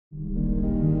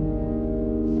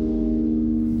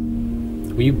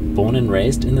were you born and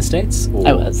raised in the States? Or?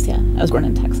 I was, yeah. I was born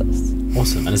in Texas.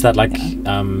 Awesome. And is that like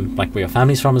like where your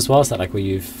family's from as well? Is that like where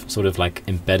you've sort of like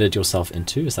embedded yourself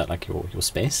into? Is that like your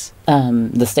space?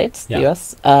 The States, Yeah. the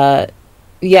U.S.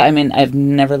 Yeah, I mean, I've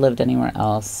never lived anywhere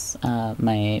else.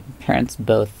 My parents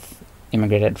both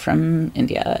immigrated from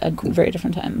India at very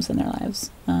different times in their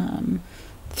lives,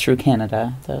 through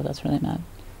Canada, though that's where they met.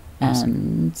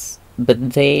 Awesome. But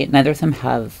neither of them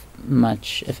have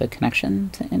much of a connection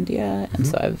to India, and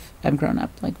so I've grown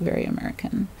up like very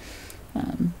American,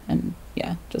 and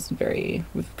yeah,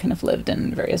 we've kind of lived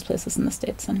in various places in the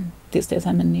States, and these days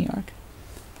I'm in New York.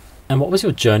 And what was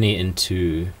your journey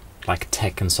into like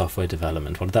tech and software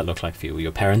development? What did that look like for you? Were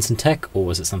your parents in tech, or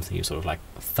was it something you sort of like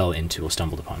fell into or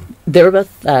stumbled upon? They were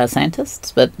both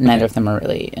scientists, but neither of them are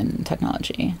really in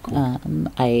technology. Cool.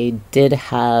 I did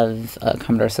have a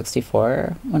Commodore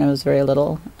 64 when I was very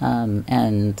little,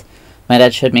 and my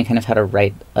dad showed me kind of how to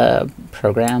write a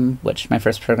program, which my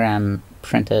first program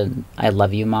printed "I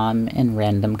love you, Mom" in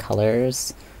random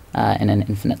colors in an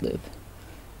infinite loop.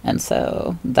 And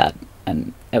so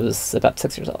and I was about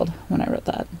 6 years old when I wrote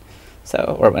that.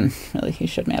 So, or when really he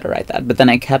showed me how to write that. But then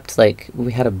I kept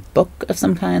we had a book of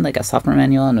some kind, like a software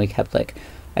manual, and I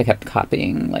kept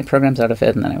copying like programs out of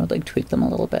it, and then I would like tweak them a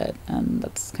little bit, and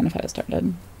that's kind of how I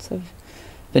started. So I've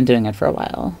been doing it for a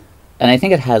while, and I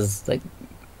think it has like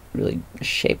really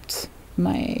shaped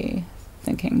my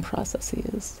thinking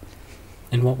processes.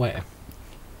 In what way?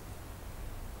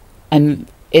 And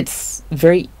it's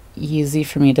very easy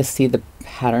for me to see the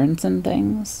patterns in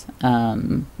things,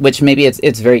 which maybe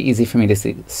it's very easy for me to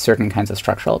see certain kinds of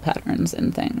structural patterns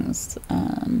in things,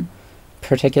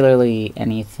 particularly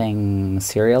anything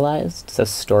serialized. So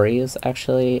stories,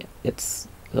 actually, it's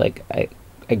like I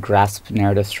grasp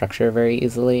narrative structure very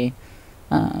easily,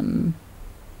 and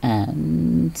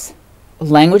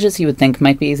languages you would think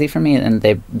might be easy for me, and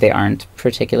they aren't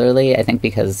particularly, I think,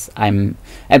 because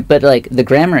but like the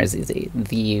grammar is easy,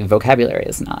 the vocabulary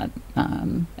is not,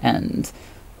 and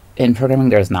in programming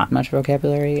there's not much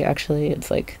vocabulary, actually. It's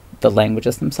like the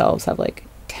languages themselves have like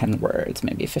 10 words,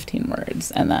 maybe 15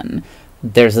 words, and then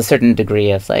there's a certain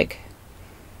degree of like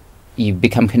you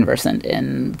become conversant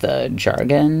in the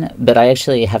jargon, but I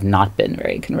actually have not been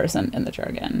very conversant in the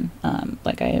jargon.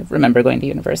 Like I remember going to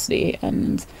university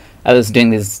and I was doing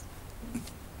these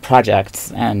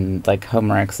projects and like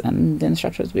homeworks, and the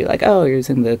instructors would be like, "Oh, you're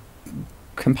using the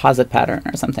composite pattern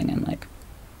or something." And I'm like,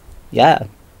 "Yeah,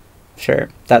 sure.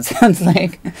 That sounds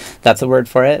like that's a word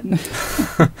for it."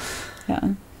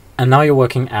 Yeah. And now you're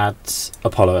working at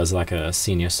Apollo as like a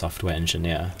senior software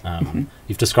engineer.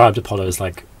 You've described Apollo as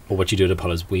like, or what you do at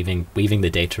Apollo is weaving the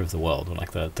data of the world, or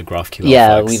like the GraphQL.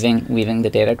 Yeah, flags. weaving the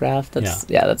data graph. That's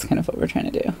kind of what we're trying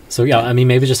to do. So yeah, I mean,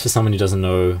 maybe just for someone who doesn't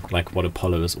know like what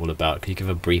Apollo is all about, could you give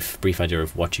a brief idea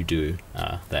of what you do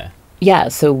there? Yeah,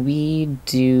 so we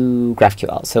do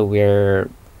GraphQL. So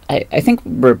I think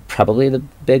we're probably the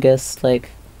biggest like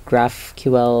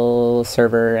GraphQL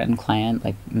server and client.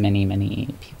 Like many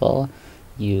people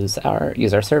use our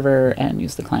server and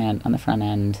use the client on the front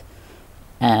end.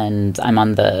 And I'm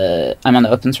on the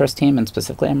open source team, and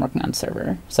specifically I'm working on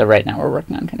server. So right now we're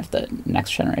working on kind of the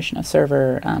next generation of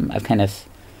server.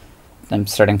 I'm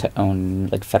starting to own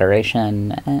like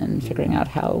federation and figuring out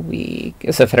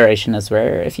so federation is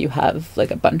where if you have like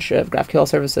a bunch of GraphQL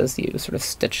services, you sort of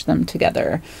stitch them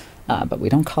together. But we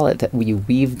don't call it that, we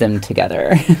weave them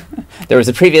together. There was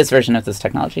a previous version of this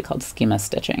technology called schema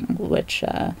stitching, which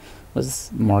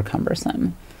was more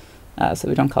cumbersome. So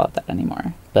we don't call it that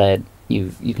anymore. But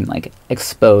you can like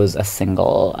expose a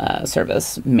single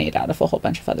service made out of a whole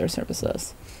bunch of other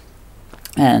services.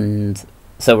 And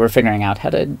so we're figuring out how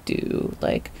to do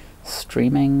like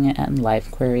streaming and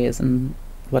live queries and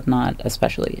whatnot,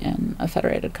 especially in a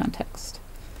federated context,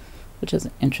 which is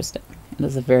interesting. It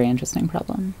is a very interesting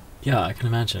problem. Yeah, I can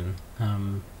imagine.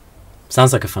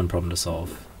 Sounds like a fun problem to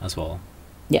solve as well.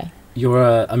 Yeah. You're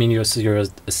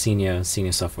a senior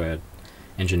software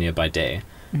engineer by day,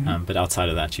 but outside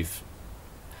of that,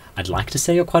 I'd like to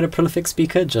say you're quite a prolific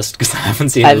speaker, just because I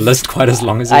haven't seen a list quite as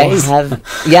long as yours.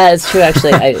 Yeah, it's true,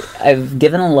 actually. I've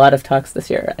given a lot of talks this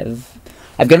year. I've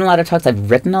given a lot of talks.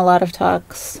 I've written a lot of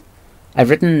talks. I've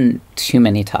written too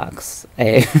many talks.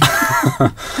 It's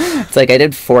like I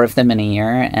did 4 of them in a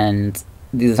year, and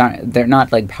they're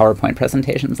not like PowerPoint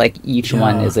presentations. Like each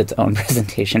one is its own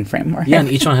presentation framework. Yeah, and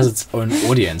each one has its own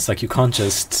audience. Like you can't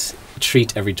just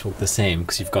treat every talk the same,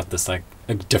 because you've got this like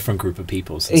a different group of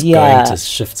people, so it's going to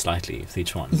shift slightly with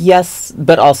each one. Yes,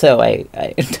 but also I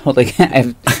totally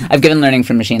I've given learning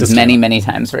from machines many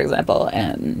times, for example,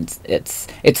 and it's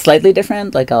slightly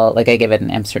different. Like I gave it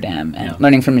in Amsterdam, and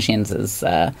learning from machines is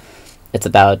it's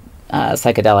about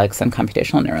psychedelics and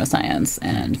computational neuroscience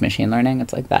and machine learning.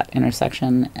 It's like that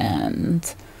intersection. And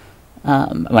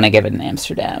when I gave it in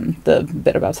Amsterdam, the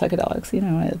bit about psychedelics,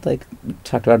 I like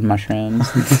talked about mushrooms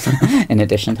in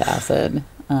addition to acid.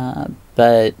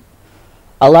 But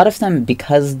a lot of them,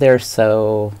 because they're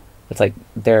so, it's like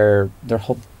they're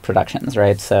whole productions,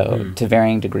 right? So to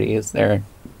varying degrees, they're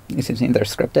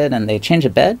scripted and they change a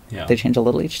bit. Yeah. They change a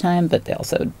little each time, but they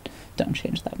also don't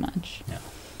change that much. Yeah.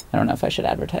 I don't know if I should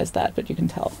advertise that, but you can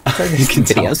tell. You can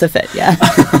videos of it, yeah.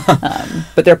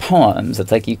 But they're poems.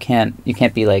 It's like you can't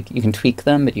be like, you can tweak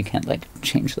them, but you can't like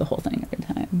change the whole thing every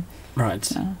time. Right.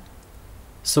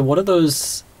 So what are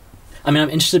those? I mean, I'm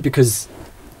interested because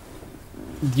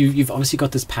you've obviously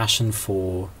got this passion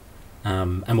for,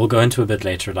 and we'll go into a bit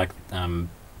later, like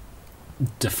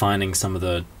defining some of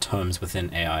the terms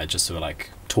within AI, just so we're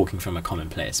like talking from a common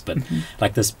place. But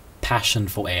like this passion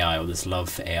for AI or this love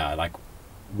for AI, like.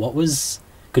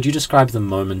 Could you describe the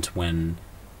moment when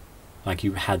like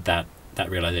you had that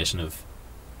realization of,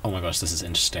 oh my gosh, this is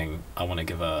interesting, I want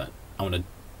to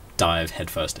dive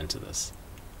headfirst into this?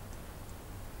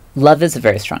 Love is a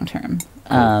very strong term.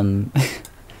 Cool.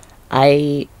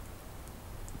 I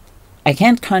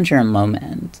can't conjure a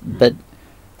moment, but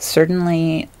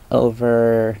certainly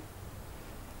over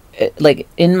like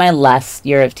in my last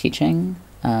year of teaching,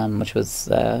 which was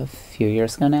a few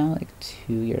years ago now, like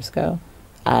 2 years ago,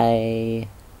 I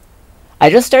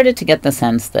just started to get the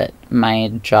sense that my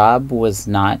job was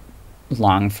not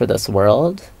long for this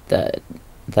world, that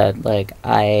like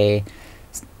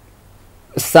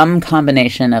some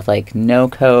combination of like no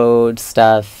code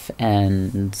stuff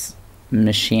and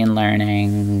machine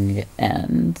learning,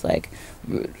 and like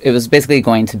it was basically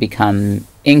going to become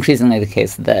increasingly the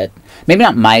case that maybe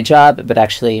not my job, but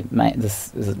actually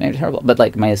this is maybe terrible, but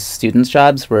like my students'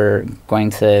 jobs were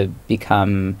going to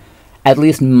become at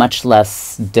least much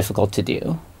less difficult to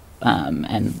do.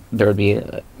 And there would be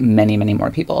many, many more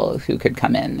people who could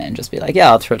come in and just be like, yeah,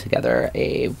 I'll throw together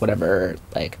a whatever,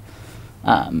 like,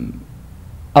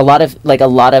 a lot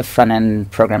of front-end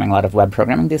programming, a lot of web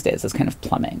programming these days is kind of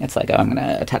plumbing. It's like, oh, I'm going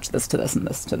to attach this to this and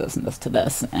this to this and this to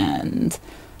this. And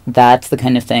that's the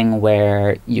kind of thing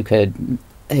where you could,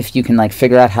 if you can like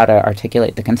figure out how to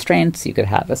articulate the constraints, you could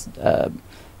have a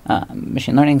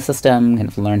machine learning system, kind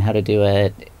of learn how to do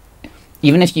it.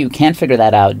 Even if you can't figure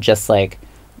that out, just like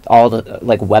all the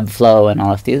like Webflow and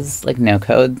all of these like no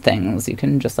code things, you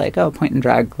can just like, point and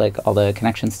drag like all the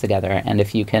connections together. And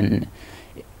if you can,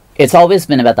 it's always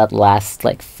been about that last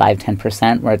like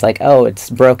 5-10% where it's like, oh, it's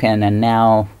broken and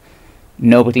now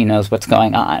nobody knows what's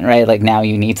going on, right? Like now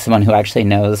you need someone who actually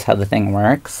knows how the thing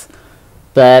works.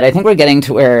 But I think we're getting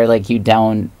to where like you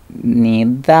don't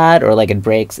need that, or like it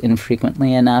breaks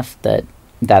infrequently enough that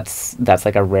that's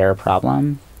like a rare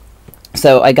problem.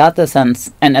 So I got the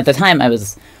sense, and at the time I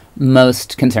was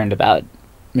most concerned about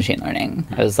machine learning.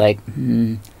 I was like,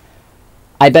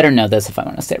 I better know this if I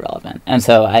want to stay relevant. And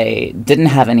so I didn't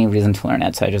have any reason to learn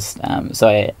it. So I just, so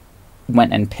I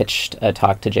went and pitched a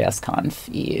talk to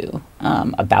JSConf EU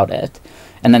about it.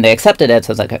 And then they accepted it.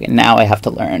 So I was like, okay, now I have to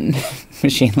learn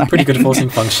machine learning. Pretty good forcing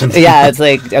function. Yeah, it's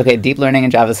like, okay, deep learning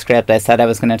in JavaScript. I said I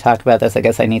was going to talk about this. I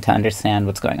guess I need to understand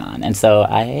what's going on. And so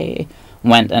I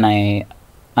went and I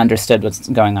understood what's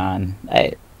going on.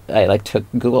 I like took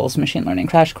Google's machine learning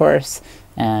crash course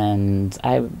and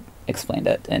I explained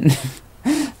it, and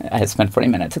I spent 40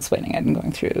 minutes explaining it and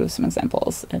going through some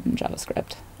examples in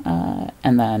JavaScript.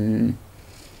 And then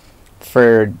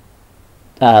for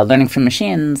learning from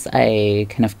machines, I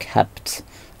kind of kept,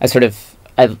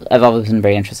 I've always been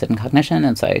very interested in cognition,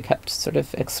 and so I kept sort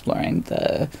of exploring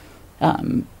the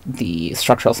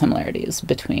structural similarities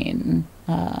between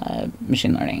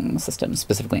machine learning systems,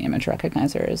 specifically image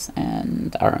recognizers,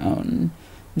 and our own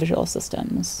visual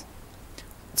systems.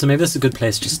 So maybe that's a good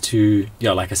place just to,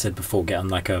 like I said before, get on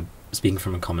like speaking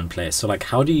from a common place. So like,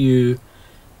 how do you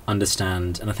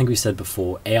understand, and I think we said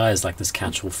before, AI is like this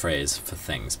catch-all phrase for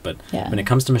things, but when it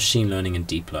comes to machine learning and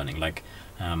deep learning, like,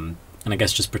 and I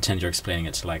guess just pretend you're explaining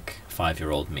it to like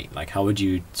 5-year-old me, like how would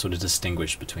you sort of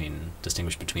distinguish between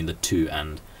the two,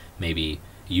 and maybe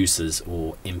uses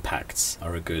or impacts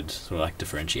are a good sort of like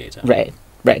differentiator?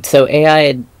 Right. So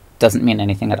AI doesn't mean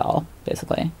anything at all,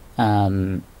 basically.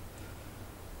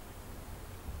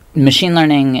 Machine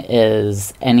learning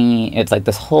is it's like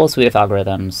this whole suite of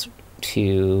algorithms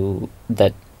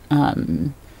that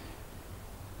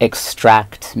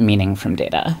extract meaning from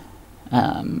data,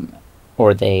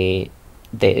 or they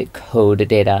code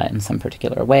data in some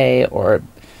particular way, or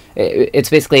it's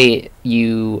basically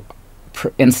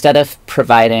instead of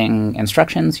providing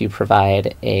instructions, you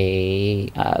provide a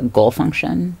goal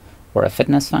function, or a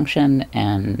fitness function,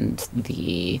 and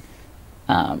the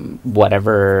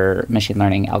whatever machine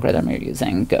learning algorithm you're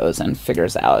using goes and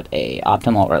figures out a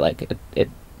optimal, or like it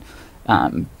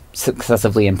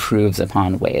successively improves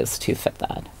upon ways to fit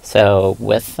that. So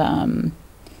with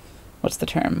what's the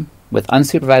term? With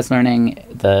unsupervised learning,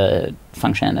 the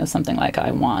function is something like,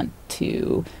 I want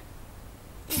to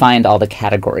find all the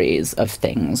categories of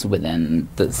things within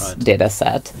this data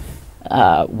set,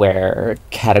 where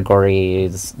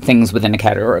things within a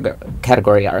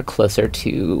category are closer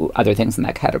to other things in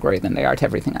that category than they are to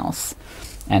everything else.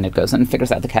 And it goes and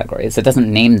figures out the categories. It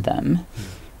doesn't name them.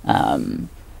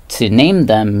 To name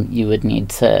them, you would need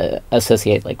to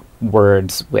associate like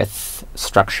words with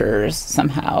structures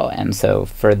somehow. And so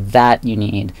for that, you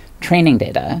need training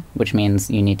data, which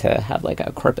means you need to have like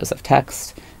a corpus of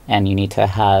text, and you need to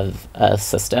have a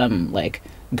system like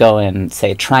go and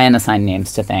say, try and assign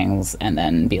names to things, and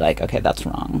then be like, okay, that's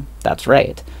wrong, that's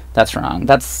right, that's wrong,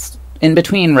 that's in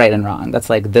between right and wrong, that's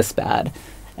like this bad.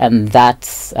 And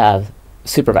that's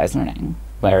supervised learning,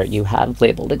 where you have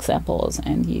labeled examples,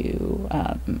 and you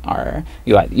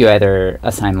you either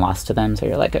assign loss to them, so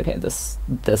you're like, okay, this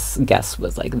guess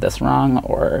was like this wrong,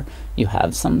 or you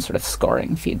have some sort of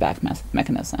scoring feedback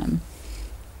mechanism.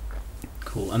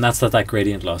 Cool. And that's that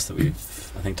gradient loss that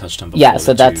we've, I think, touched on before. Yeah,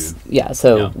 so that's,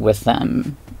 with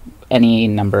any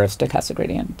number of stochastic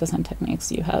gradient descent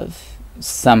techniques, you have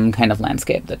some kind of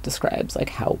landscape that describes like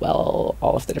how well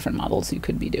all of the different models you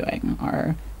could be doing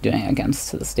are doing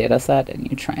against this data set, and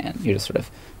you just sort of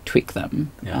tweak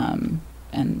them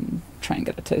and try and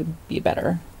get it to be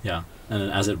better. Yeah.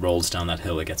 And as it rolls down that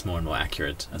hill, it gets more and more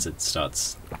accurate as it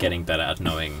starts getting better at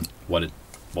knowing what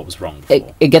was wrong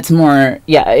before. It gets more,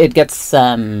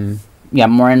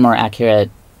 more and more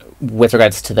accurate with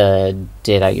regards to the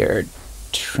data you're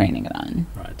training it on.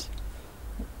 Right.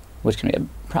 Which can be a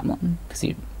problem, because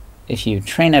if you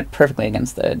train it perfectly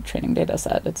against the training data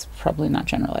set, it's probably not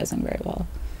generalizing very well.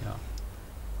 Yeah.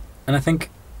 And I think,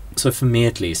 so for me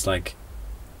at least, like,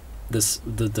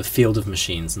 the field of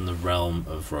machines and the realm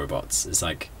of robots is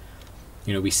like,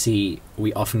 you know,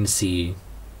 we often see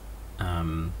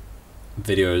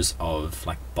videos of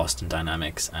like Boston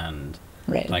Dynamics and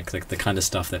like the kind of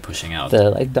stuff they're pushing out. The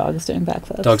like dogs doing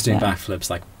backflips. Backflips,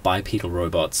 like bipedal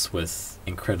robots with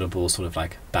incredible sort of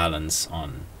like balance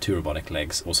on two robotic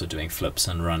legs, also doing flips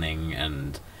and running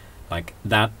and like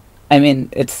that. I mean,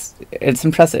 it's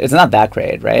impressive. It's not that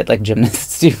great, right? Like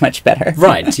gymnasts do much better.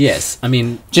 Right, yes. I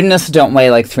mean, gymnasts don't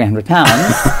weigh like 300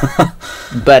 pounds,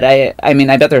 but I mean,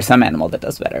 I bet there's some animal that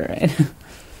does better, right?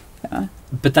 Yeah.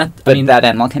 But that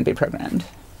animal can be programmed.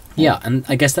 Yeah, and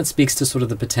I guess that speaks to sort of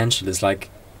the potential is like,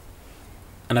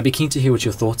 and I'd be keen to hear what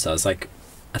your thoughts are. It's like,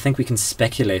 I think we can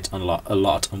speculate on a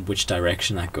lot on which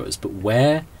direction that goes, but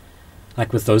where,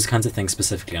 like with those kinds of things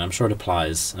specifically, and I'm sure it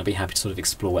applies, and I'd be happy to sort of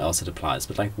explore where else it applies,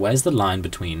 but like, where's the line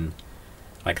between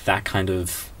like that kind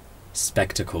of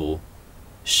spectacle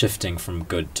shifting from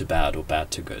good to bad or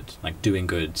bad to good, like doing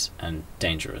good and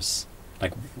dangerous?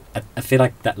 Like, I feel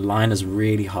like that line is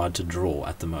really hard to draw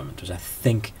at the moment, which I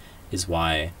think is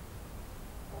why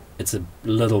it's a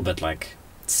little bit like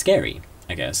scary,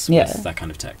 I guess, with that kind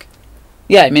of tech.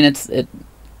 Yeah, I mean,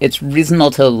 it's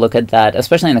reasonable to look at that,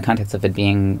 especially in the context of it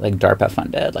being like DARPA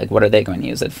funded. Like, what are they going to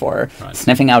use it for? Right.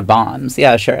 Sniffing out bombs.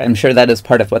 Yeah, sure. I'm sure that is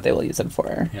part of what they will use it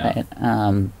for. Yeah.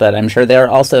 Right? But I'm sure they're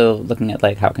also looking at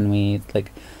like, how can we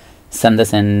like send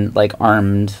this in like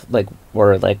armed, like,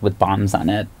 or like with bombs on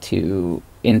it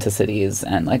into cities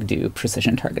and like do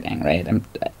precision targeting, right?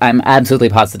 I'm absolutely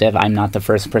positive I'm not the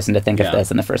first person to think of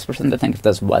this, and the first person to think of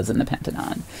this was in the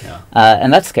Pentagon. Yeah.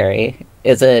 And that's scary.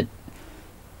 Is it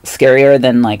scarier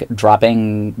than like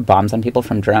dropping bombs on people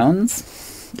from drones?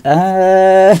 Is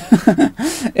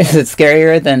it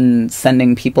scarier than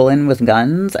sending people in with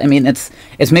guns? I mean, it's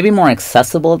maybe more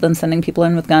accessible than sending people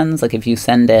in with guns. Like if you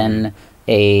send in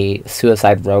a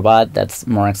suicide robot, that's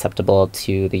more acceptable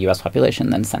to the U.S. population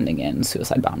than sending in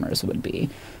suicide bombers would be.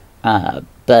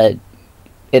 But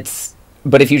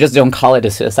if you just don't call it a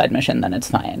suicide mission, then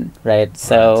it's fine, right?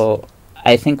 So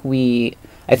I think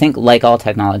like all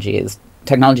technologies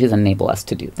enable us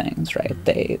to do things, right?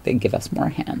 Mm-hmm. They give us more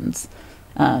hands,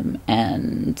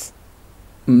 and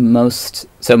most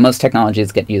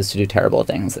technologies get used to do terrible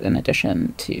things in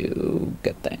addition to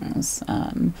good things.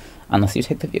 Unless you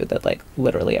take the view that like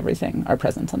literally everything our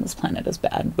presence on this planet is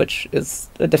bad, which is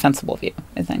a defensible view,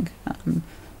 I think,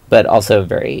 but also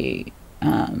very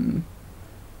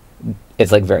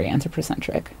it's like very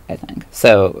anthropocentric, I think.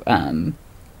 So I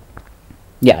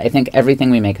think everything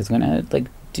we make is going to like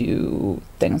do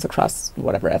things across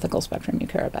whatever ethical spectrum you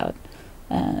care about,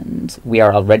 and we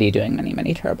are already doing many,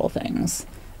 many terrible things.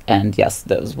 And yes,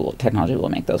 technology will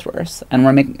make those worse. And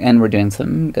we're doing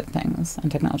some good things,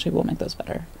 and technology will make those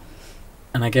better.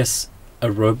 And I guess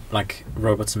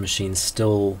robots and machines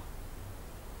still,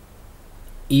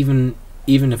 even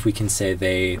if we can say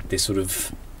they sort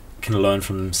of can learn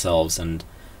from themselves, and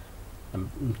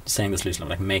I'm saying this loosely,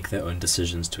 like make their own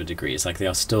decisions to a degree. It's like they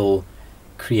are still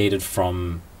created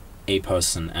from a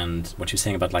person, and what you're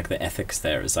saying about like the ethics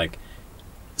there is like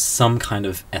some kind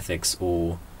of ethics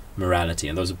or morality,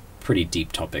 and those are pretty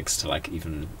deep topics to like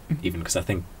even because I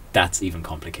think that's even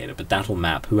complicated, but that'll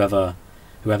map whoever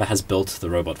has built the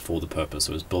robot for the purpose,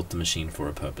 or has built the machine for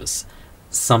a purpose,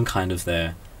 some kind of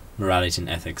their morality and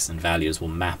ethics and values will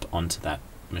map onto that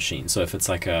machine. So if it's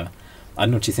like I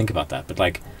don't know what you think about that, but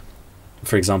like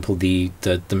for example the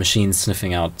machine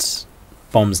sniffing out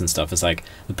bombs and stuff is like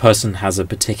the person has a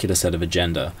particular set of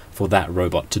agenda for that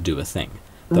robot to do a thing.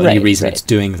 The only reason it's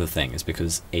doing the thing is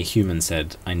because a human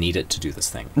said, I need it to do this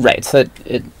thing. Right, so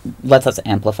it lets us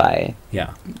amplify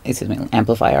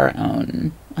our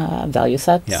own value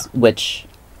sets, which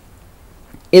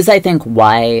is, I think,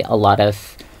 why a lot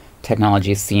of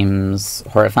technology seems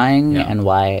horrifying, and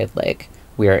why like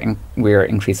we're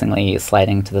increasingly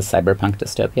sliding to the cyberpunk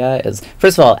dystopia is,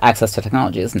 first of all, access to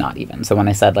technology is not even. So when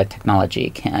I said like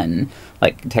technology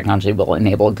will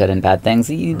enable good and bad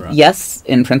things, yes,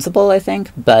 in principle, I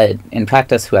think, but in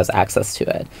practice, who has access to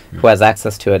it? Who has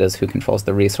access to it is who controls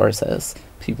the resources.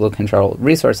 People who control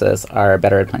resources are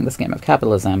better at playing this game of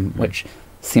capitalism, which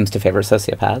seems to favor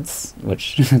sociopaths,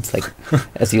 which it's like,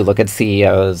 as you look at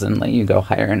CEOs and like you go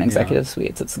higher in executive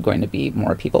suites, it's going to be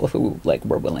more people who like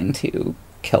were willing to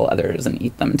kill others and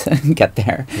eat them to get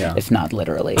there, if not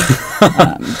literally,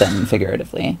 than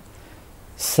figuratively.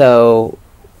 So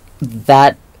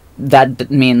that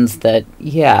means that,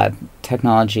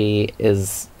 technology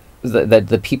is,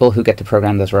 the people who get to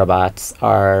program those robots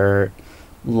are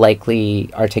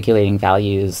likely articulating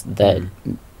values that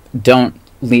don't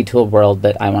lead to a world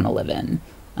that I want to live in.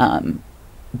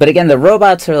 But again, the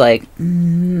robots are like,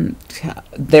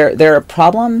 they're a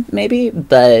problem, maybe,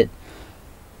 but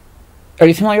are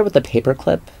you familiar with the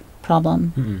paperclip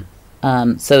problem?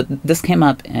 So this came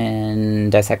up in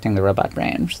Dissecting the Robot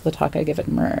Brain, which is the talk I give at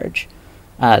Merge.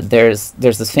 There's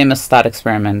this famous thought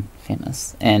experiment,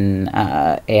 in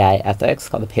AI ethics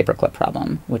called the paperclip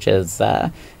problem, which is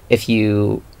if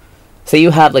you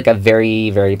have like a very,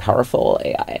 very powerful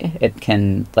AI, it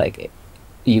can like,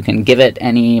 you can give it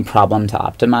any problem to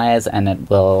optimize and it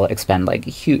will expend like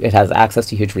it has access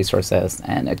to huge resources,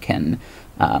 and it can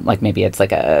like maybe it's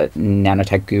like a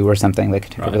nanotech goo or something that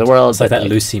can take over the world. It's like that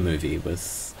Lucy movie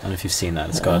with, I don't know if you've seen that.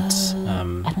 It's got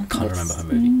I can't remember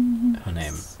her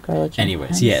name.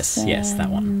 Anyways, yes, that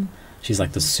one. She's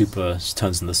like she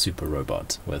turns into the super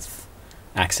robot with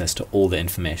access to all the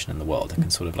information in the world and can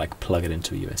sort of like plug it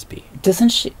into a USB. Doesn't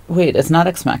she? Wait, it's not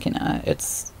Ex Machina.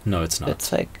 No, it's not.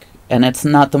 It's like, and it's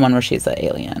not the one where she's an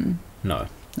alien. No.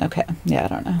 Okay. Yeah, I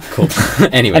don't know. Cool.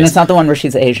 Anyways. And it's not the one where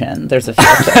she's Asian. There's a few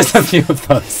of those. There's a few of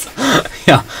those.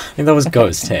 Yeah. I think that was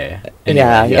Ghost, hey?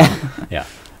 Anyway, yeah.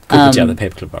 Cool, the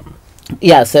paperclip problem.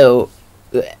 Yeah, so,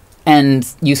 and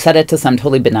you set it to some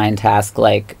totally benign task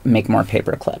like make more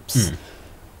paper clips.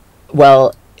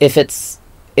 Well, if it's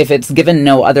given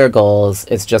no other goals,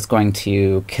 it's just going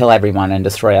to kill everyone and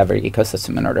destroy every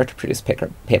ecosystem in order to produce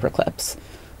paper clips,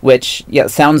 which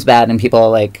sounds bad, and people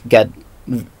like get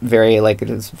very like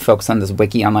folks on this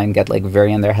wiki online get like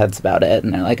very in their heads about it,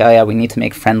 and they're like, oh yeah, we need to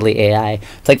make friendly AI.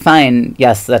 It's like, fine,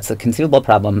 yes, that's a conceivable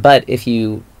problem, but if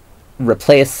you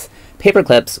replace paper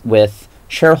clips with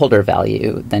shareholder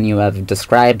value, then you have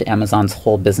described Amazon's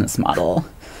whole business model.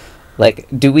 Like,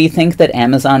 do we think that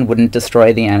Amazon wouldn't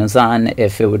destroy the Amazon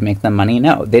if it would make them money?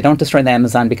 No, they don't destroy the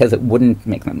Amazon because it wouldn't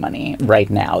make them money right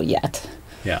now yet.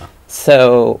 Yeah.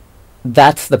 So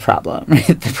that's the problem, right?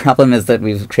 The problem is that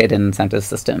we've created incentive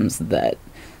systems that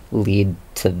lead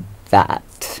to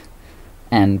that,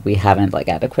 and we haven't like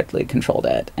adequately controlled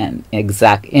it, and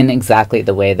in exactly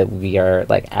the way that we are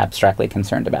like abstractly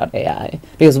concerned about AI.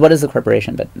 Because what is a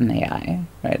corporation but an AI,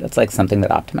 right? It's like something that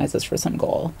optimizes for some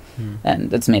goal,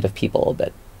 and it's made of people,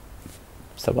 but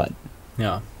so what?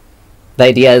 Yeah. The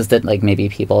idea is that like maybe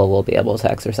people will be able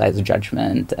to exercise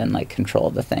judgment and like control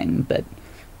the thing, but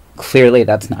clearly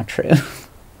that's not true.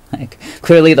 Like,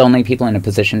 clearly the only people in a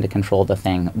position to control the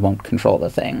thing won't control the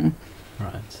thing.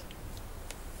 Right.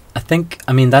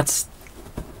 I mean, that's,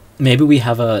 maybe we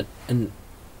have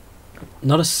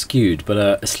not a skewed, but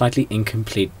a slightly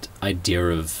incomplete idea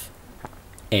of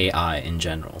AI in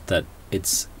general, that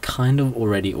it's kind of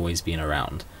already always been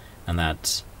around, and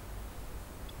that...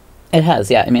 It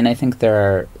has, yeah. I mean, I think there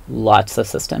are lots of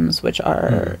systems which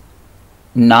are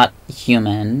not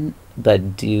human,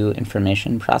 but do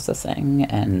information processing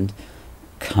and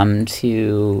come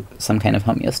to some kind of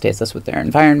homeostasis with their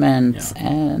environment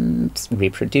and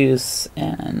reproduce,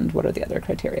 and what are the other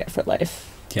criteria for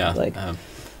life? Yeah. Like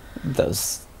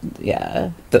those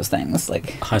things.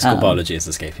 Like high school biology is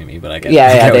escaping me, but I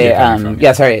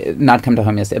get sorry, not come to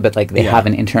homeostasis, but like they have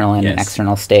an internal and an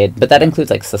external state. But that includes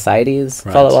like societies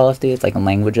follow all of these, like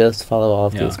languages follow all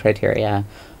of these criteria.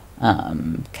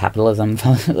 Capitalism,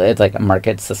 it's like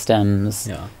market systems,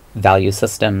 value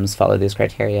systems follow these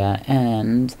criteria,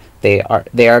 and they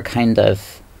are kind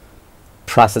of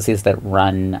processes that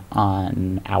run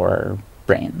on our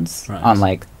brains, on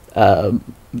like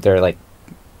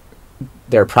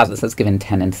they're processes given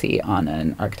tendency on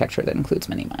an architecture that includes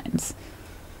many minds.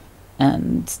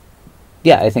 And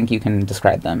I think you can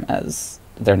describe them as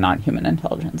they're not human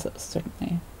intelligences,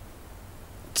 certainly.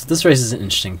 So this raises an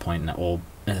interesting point now, or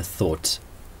a thought.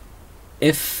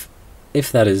 If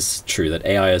that is true, that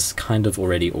AI has kind of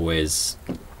already always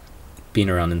been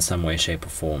around in some way, shape, or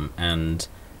form, and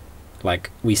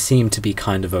like we seem to be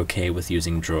kind of okay with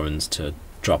using drones to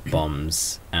drop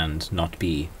bombs and not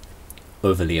be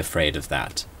overly afraid of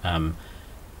that,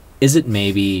 is it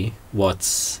maybe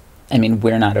what's... I mean,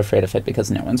 we're not afraid of it because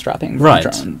no one's dropping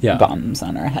drone bombs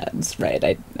on our heads, right?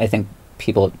 I think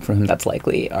people for whom that's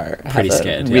likely have pretty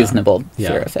scared, reasonable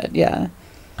fear of it,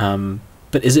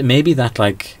 but is it maybe that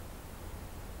like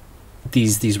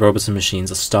these robots and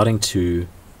machines are starting to,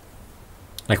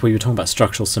 like when you were talking about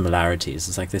structural similarities,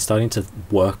 it's like they're starting to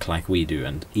work like we do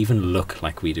and even look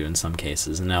like we do in some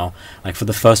cases. And now, like for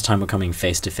the first time, we're coming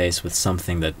face to face with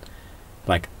something that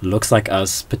like looks like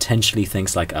us, potentially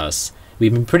thinks like us.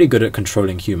 We've been pretty good at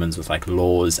controlling humans with like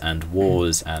laws and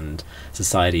wars and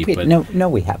society. Wait, but no,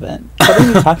 we haven't. What are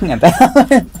you talking about?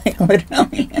 Like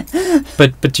literally.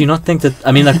 But do you not think that?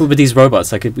 I mean, like with these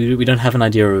robots, like we don't have an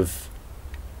idea of,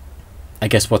 I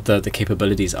guess, what the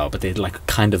capabilities are, but they like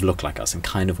kind of look like us and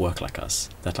kind of work like us.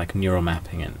 That like neural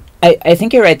mapping and. I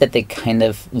think you're right that they kind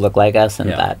of look like us, and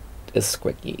that is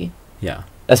squicky. Yeah.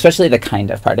 Especially the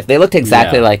kind of part. If they looked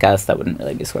exactly like us, that wouldn't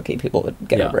really be squicky. People would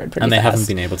get over it pretty fast. And they haven't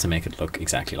been able to make it look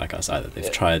exactly like us either.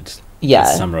 They've tried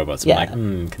some robots and like,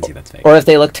 can see that's fake. Or if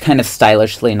they looked kind of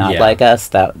stylishly not like us,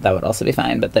 that would also be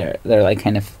fine. But they're like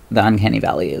kind of, the uncanny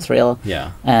valley is real.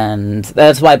 Yeah. And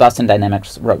that's why Boston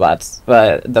Dynamics robots,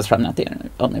 but that's probably not the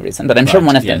only reason. But I'm sure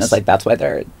one of them is like, that's why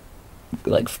they're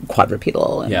like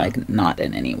quadrupedal and like not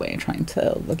in any way trying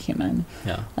to look human.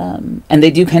 Yeah. And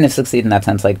they do kind of succeed in that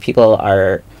sense. Like people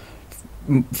are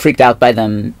freaked out by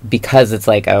them because it's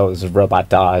like, oh, it's a robot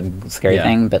dog scary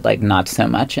thing, but like not so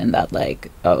much in that like,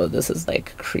 oh, this is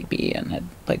like creepy and it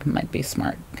like might be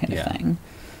smart kind of thing.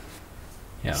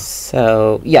 Yeah.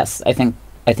 So yes, I think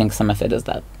some of it is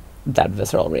that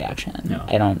visceral reaction.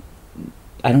 Yeah.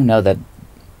 I don't know that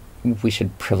we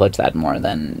should privilege that more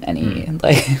than any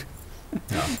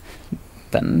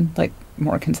than like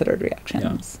more considered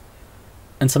reactions. Yeah.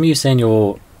 And some of you saying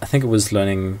I think it was the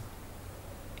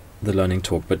learning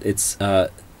talk, but it's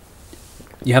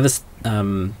you have this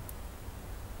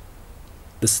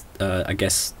I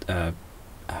guess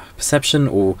perception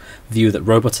or view that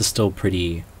robots are still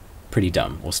pretty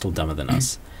dumb, or still dumber than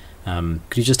us.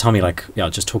 Could you just tell me, like,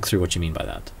 just talk through what you mean by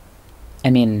that? I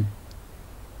mean,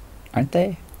 aren't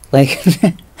they? Like,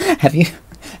 have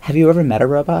you ever met a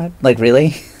robot? Like,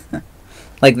 really?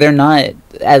 Like, they're not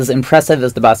as impressive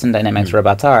as the Boston Dynamics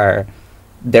robots are.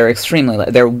 They're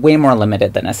they're way more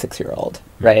limited than a 6-year-old,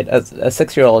 right? A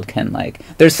 6-year-old can, like,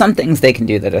 there's some things they can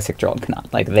do that a 6-year-old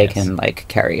cannot. Like, they can, like,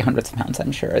 carry hundreds of pounds,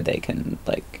 I'm sure. They can,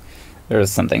 like,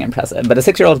 there's something impressive. But a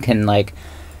 6-year-old can, like,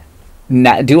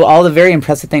 do all the very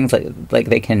impressive things, like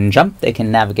they can jump, they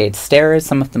can navigate stairs,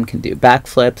 some of them can do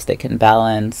backflips, they can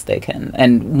balance,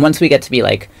 and once we get to be,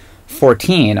 like,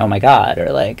 14, oh my god,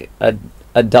 or, like,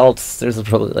 adults, there's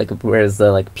probably like, where's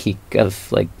the like peak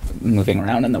of like moving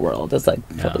around in the world is like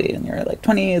probably in your like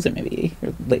 20s or maybe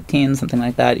your late teens, something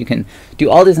like that. You can do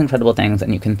all these incredible things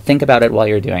and you can think about it while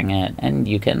you're doing it, and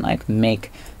you can like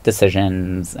make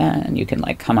decisions, and you can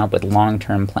like come up with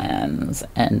long-term plans,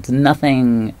 and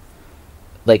nothing,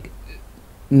 like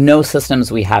no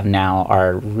systems we have now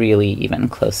are really even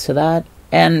close to that.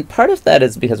 And part of that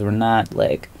is because we're not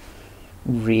like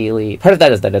really, part of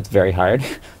that is that it's very hard,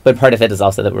 but part of it is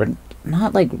also that we're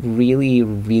not like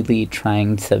really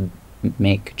trying to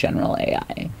make general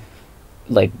AI.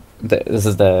 Like this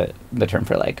is the term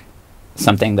for like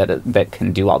something that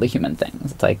can do all the human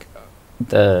things. It's like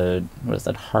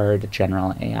hard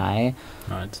general AI.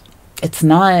 Right. It's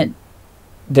not.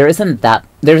 There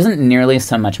isn't nearly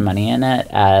so much money in it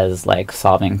as like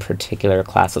solving particular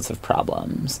classes of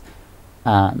problems.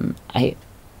 I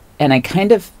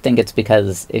kind of think it's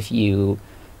because if you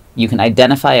can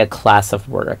identify a class of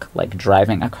work, like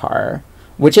driving a car,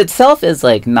 which itself is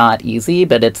like not easy,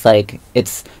 but it's like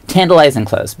it's tantalizing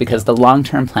close because the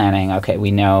long-term planning, okay,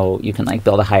 we know you can like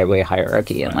build a highway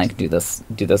hierarchy and like do this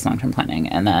long-term planning,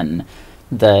 and then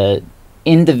the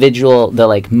individual, the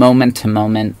like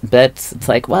moment-to-moment bits, it's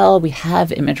like, well, we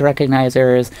have image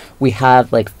recognizers, we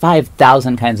have like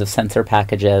 5,000 kinds of sensor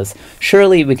packages,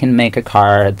 surely we can make a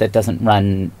car that doesn't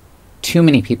run too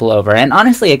many people over. And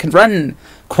honestly, it could run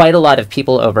quite a lot of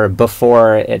people over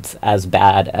before it's as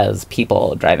bad as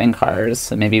people driving cars.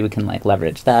 So maybe we can like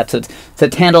leverage that. So it's a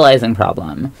tantalizing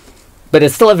problem, but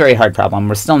it's still a very hard problem.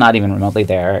 We're still not even remotely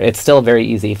there. It's still very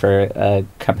easy for a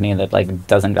company that like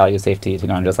doesn't value safety to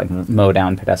go and just like mow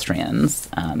down pedestrians,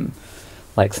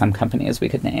 like some companies we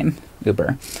could name,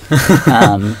 Uber.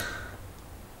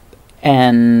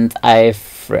 And I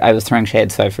was throwing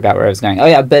shade, so I forgot where I was going. Oh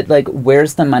yeah, but like,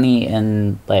 where's the money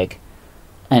in like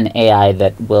an AI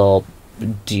that will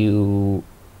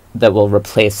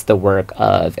replace the work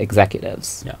of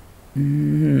executives? Yeah.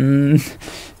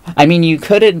 I mean, you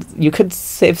could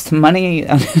save some money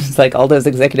on like all those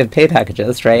executive pay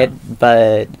packages, right? Yeah.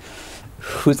 But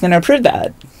who's going to approve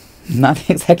that? Not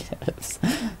the executives.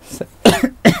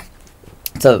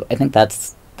 So I think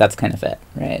that's kind of it,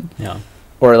 right? Yeah.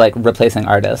 Or like replacing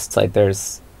artists. Like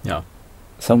there's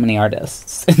so many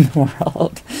artists in the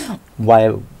world.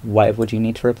 Why would you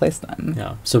need to replace them?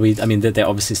 Yeah. So they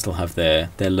obviously still have their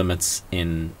limits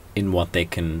in what they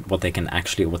can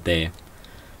actually, what they, I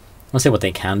won't say what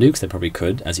they can do, because they probably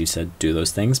could, as you said, do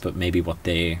those things, but maybe what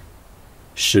they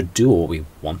should do, or what we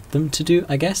want them to do,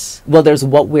 I guess. Well, there's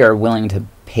what we are willing to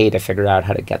pay to figure out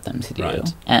how to get them to do.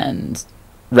 Right. And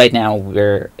right now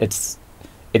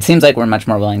it seems like we're much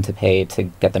more willing to pay to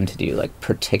get them to do like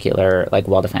particular, like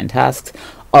well-defined tasks.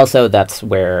 Also, that's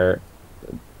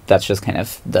just kind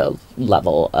of the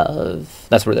level of,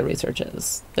 that's where the research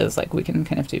is like we can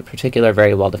kind of do particular,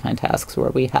 very well-defined tasks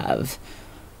where we have,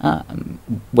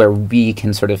 where we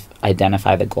can sort of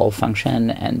identify the goal function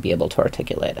and be able to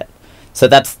articulate it. So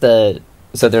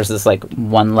so there's this like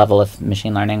one level of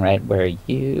machine learning, right, where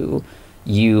you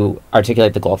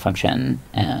articulate the goal function,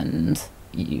 and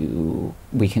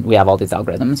we have all these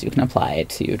algorithms you can apply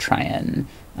to try and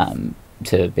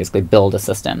to basically build a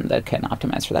system that can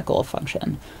optimize for that goal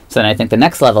function. So then I think the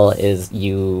next level is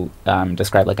you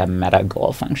describe like a meta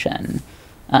goal function,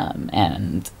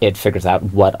 and it figures out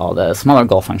what all the smaller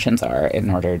goal functions are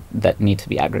that need to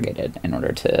be aggregated in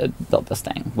order to build this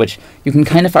thing, which you can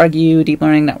kind of argue deep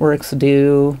learning networks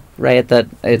do, right? That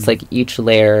it's like each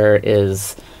layer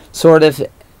is sort of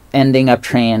ending up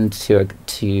trained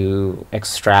to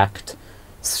extract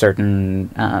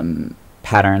certain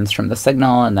patterns from the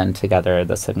signal, and then together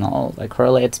the signal like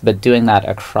correlates, but doing that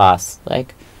across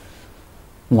like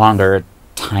longer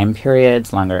time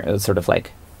periods, longer sort of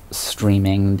like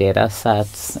streaming data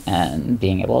sets, and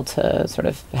being able to sort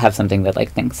of have something that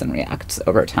like thinks and reacts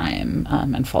over time,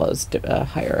 and follows a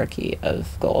hierarchy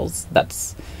of goals.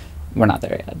 We're not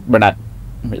there yet. We're not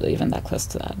really even that close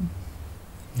to that.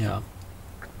 Yeah.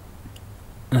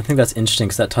 And I think that's interesting,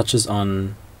 because that touches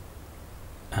on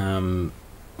a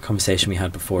conversation we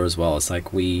had before as well. It's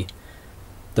like the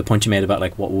point you made about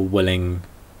like what we're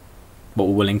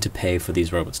willing to pay for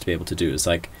these robots to be able to do is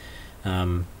like,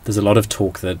 there's a lot of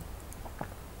talk that,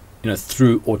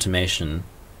 through automation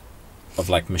of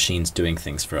like machines doing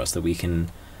things for us, that we can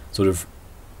sort of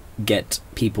get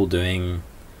people doing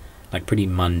like pretty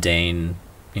mundane,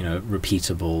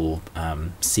 repeatable,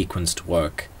 sequenced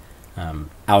work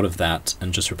out of that,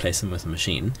 and just replace them with a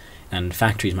machine. And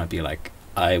factories might be like,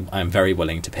 I'm very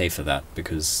willing to pay for that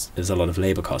because there's a lot of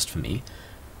labor cost for me,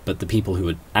 but the people who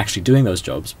are actually doing those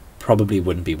jobs probably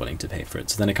wouldn't be willing to pay for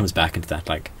it. So then it comes back into that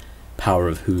like power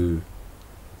of who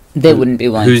wouldn't be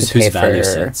willing to pay whose value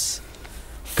sets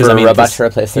for a robot to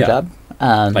replace their job,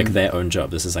 like their own job.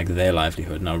 This is like their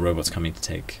livelihood. Now robots coming to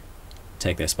take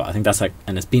their spot. I think that's like,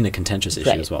 and it's been a contentious issue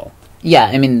as well. Yeah,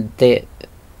 I mean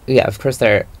of course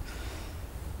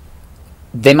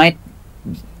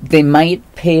they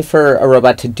might pay for a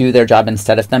robot to do their job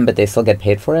instead of them, but they still get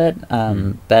paid for it.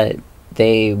 But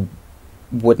they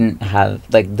wouldn't have,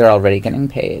 like, they're already getting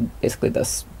paid basically the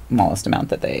smallest amount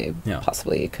that they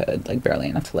possibly could, like barely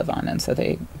enough to live on, and so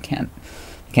they can't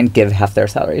give half their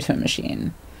salary to a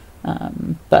machine.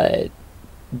 But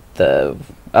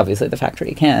obviously the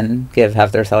factory can give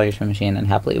half their salary to a machine and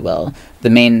happily will. The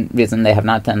main reason they have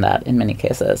not done that in many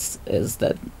cases is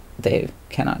that you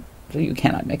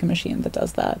cannot make a machine that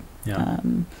does that.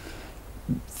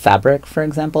 fabric, for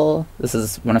example. This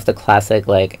is one of the classic,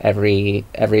 like, every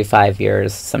 5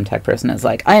 years, some tech person is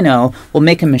like, I know, we'll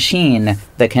make a machine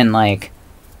that can, like,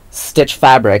 stitch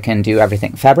fabric and do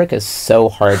everything. Fabric is so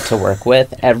hard to work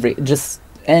with.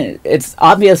 And it's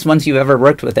obvious once you've ever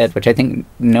worked with it, which I think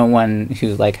no one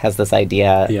who, like, has this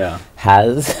idea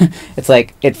has. It's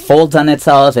like, it folds on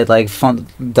itself, it, like,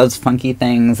 does funky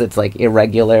things, it's, like,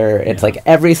 irregular, it's, like,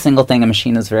 every single thing a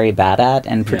machine is very bad at,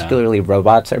 and particularly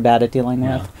robots are bad at dealing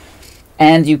with.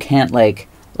 And you can't, like,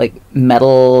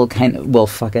 metal kind of will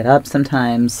fuck it up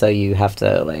sometimes, so you have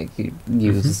to, like,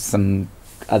 use some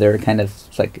other kind of,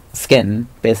 like, skin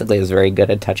basically is very good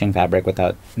at touching fabric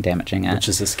without damaging it. Which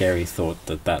is a scary thought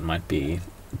that might be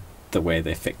the way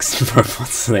they fix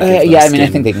robots. So I mean, I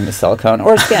think they can use silicone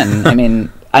or skin. I mean,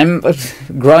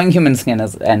 growing human skin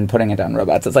and putting it on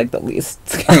robots is, like, the least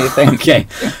scary thing. Okay,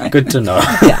 good to know.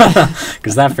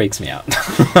 Because that freaks me out.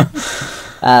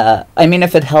 I mean,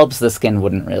 if it helps, the skin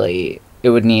wouldn't really... It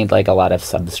would need, like, a lot of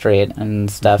substrate and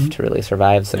stuff to really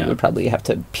survive, so you would probably have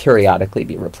to periodically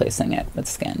be replacing it with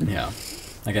skin. Yeah.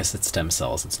 I guess it's stem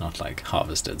cells, it's not, like,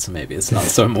 harvested, so maybe it's not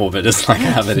so morbid as, like, I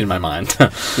have it in my mind.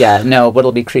 Yeah, no,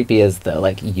 what'll be creepy is the,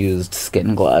 like, used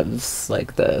skin gloves,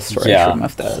 like, the storage room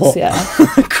of those.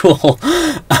 Cool.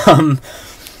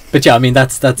 But yeah, I mean,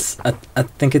 that's I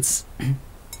think it's...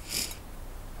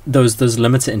 Those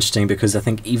limits are interesting because I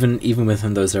think even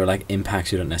within those, there are, like,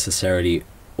 impacts you don't necessarily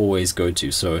always go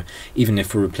to. So even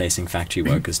if we're replacing factory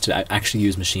workers, to actually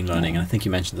use machine learning, and I think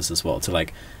you mentioned this as well, to,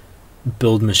 like,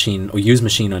 build machine or use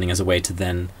machine learning as a way to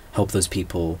then help those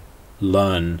people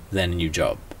learn their new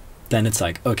job, then it's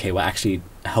like, okay, we're actually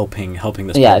helping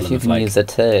this problem. If you can use it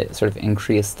to sort of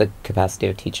increase the capacity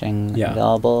of teaching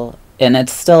available. And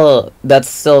that's still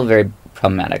very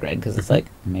problematic, right? Because it's like,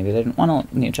 maybe they didn't want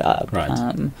a new job. Right.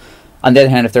 On the other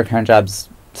hand, if their current jobs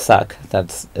suck,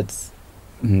 it's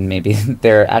maybe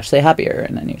they're actually happier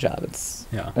in a new job. It's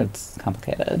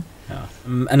complicated. Yeah.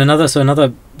 And another sort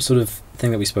of thing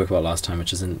that we spoke about last time,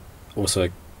 which also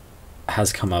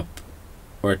has come up,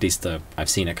 or at least I've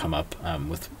seen it come up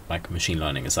with, like, machine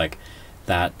learning, is like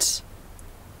that,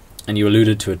 and you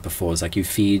alluded to it before, is like you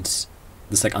feed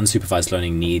this, like, unsupervised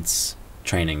learning needs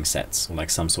training sets, or,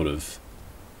 like, some sort of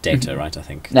data, right? I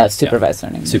think. No, supervised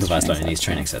learning. Supervised learning needs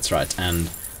training sets, right? And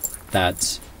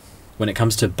that when it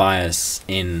comes to bias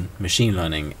in machine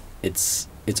learning, it's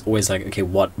always like, okay,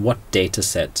 what data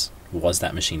set was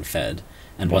that machine fed,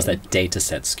 and was that data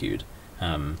set skewed?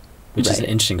 Which is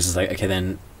interesting, because it's like, okay,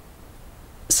 then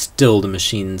still the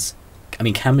machines, I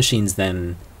mean, can machines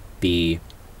then be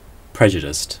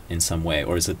prejudiced in some way,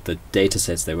 or is it the data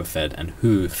sets they were fed and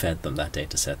who fed them that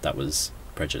data set that was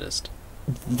prejudiced?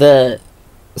 A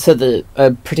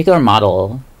particular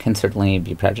model can certainly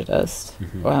be prejudiced.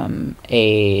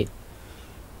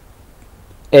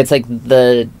 It's like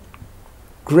the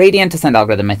gradient descent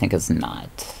algorithm, I think, is not.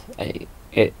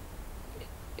 It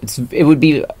would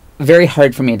be very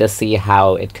hard for me to see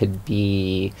how it could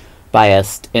be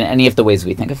biased in any of the ways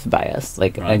we think of bias,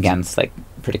 like against, like,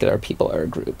 particular people or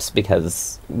groups,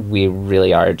 because we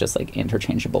really are just, like,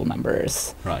 interchangeable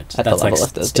numbers. Right. At That's the level like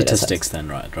of those statistics then,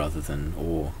 right? Rather than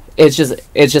It's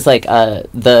just like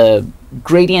the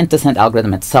gradient descent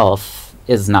algorithm itself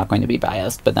is not going to be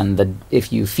biased, but then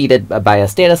if you feed it a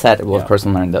biased data set, it will of course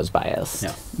learn those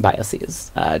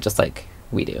biases, just like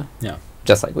we do. Yeah.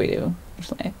 Just like we do,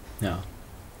 actually. Yeah.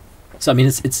 So I mean,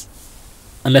 it's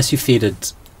unless you feed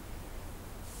it,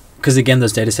 because again,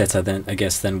 those data sets are then, I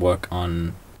guess, then work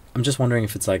on. I'm just wondering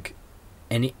if it's like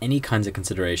any kinds of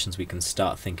considerations we can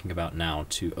start thinking about now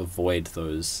to avoid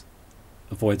those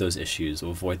issues,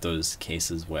 or avoid those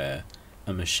cases where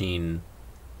a machine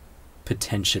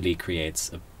potentially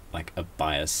creates a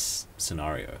bias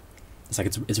scenario. It's like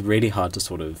it's really hard to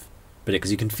sort of predict,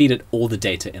 because you can feed it all the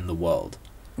data in the world,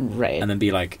 right, and then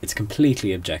be like, it's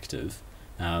completely objective.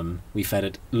 We fed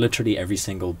it literally every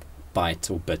single byte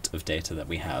or bit of data that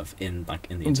we have in the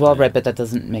internet. Well, right, but that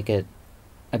doesn't make it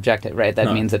objective, right?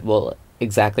 That means it will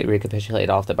exactly recapitulate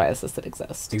all of the biases that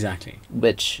exist. Exactly.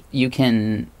 Which you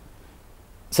can...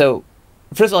 So,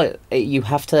 first of all, you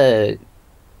have to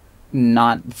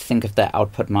not think of the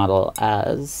output model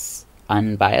as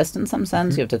unbiased in some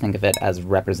sense. You have to think of it as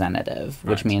representative,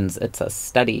 which means it's a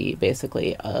study,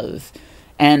 basically, of...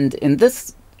 And in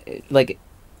this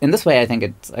way, I think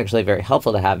it's actually very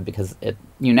helpful to have, because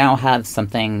you now have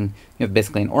something, you have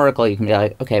basically an oracle. You can be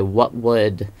like, okay,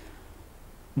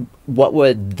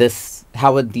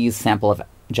 how would these sample of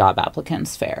job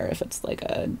applicants fare if it's like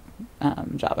a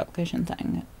job application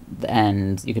thing?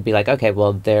 And you could be like, okay,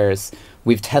 well,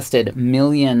 we've tested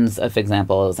millions of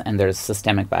examples, and there's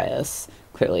systemic bias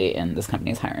clearly in this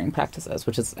company's hiring practices,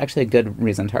 which is actually a good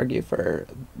reason to argue for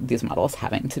these models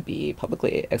having to be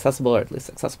publicly accessible, or at least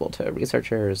accessible to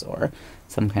researchers or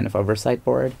some kind of oversight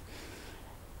board.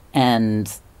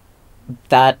 And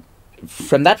that,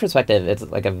 from that perspective, it's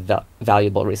like a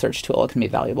valuable research tool. It can be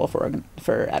valuable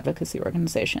for advocacy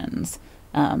organizations.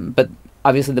 But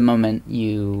obviously the moment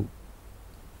you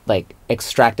like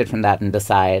extract it from that and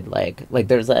decide like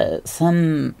there's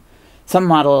some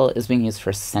model is being used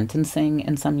for sentencing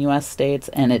in some US states,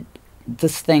 and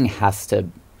this thing has to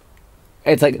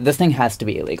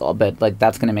be illegal, but like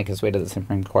that's going to make its way to the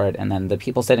Supreme Court, and then the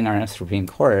people sitting on the Supreme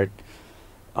Court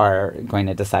are going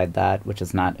to decide that, which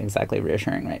is not exactly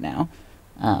reassuring right now.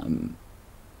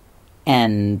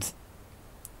 And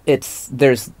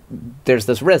there's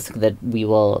this risk that we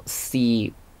will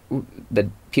see that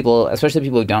people, especially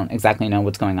people who don't exactly know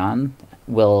what's going on,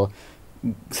 will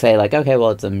say like, okay,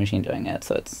 well, it's a machine doing it,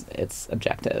 so it's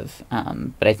objective.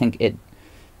 But I think it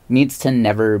needs to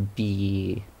never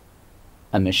be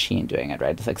a machine doing it,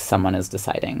 right? It's like someone is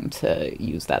deciding to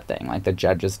use that thing, like the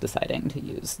judge is deciding to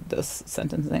use this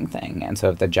sentencing thing. And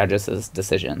so if the judge's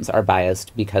decisions are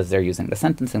biased because they're using the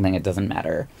sentencing thing, it doesn't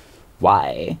matter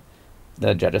why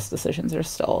the judge's decisions are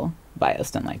still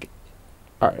biased, and like,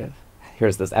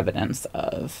 here's this evidence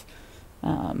of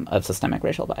systemic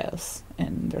racial bias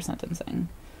in their sentencing.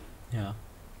 Yeah.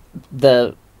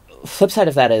 The flip side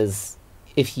of that is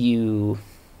if you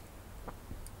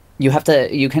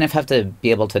kind of have to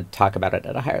be able to talk about it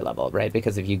at a higher level, right?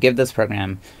 Because if you give this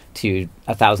program to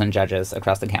 1,000 judges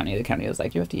across the county is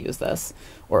like, you have to use this,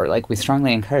 or like, we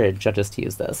strongly encourage judges to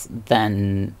use this,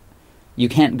 then you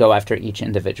can't go after each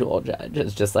individual judge.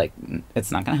 It's just like,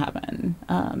 it's not going to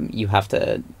happen. You have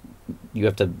to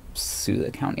sue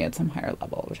the county at some higher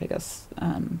level, which I guess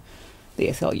the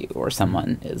ACLU or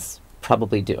someone is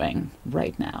probably doing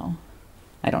right now.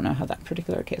 I don't know how that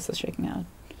particular case is shaking out.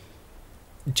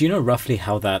 Do you know roughly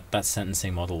how that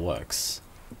sentencing model works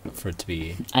for it to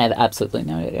be? I have absolutely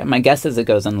no idea. My guess is it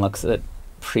goes and looks at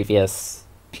previous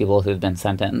people who've been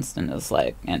sentenced and is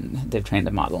like, and they've trained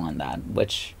a model on that,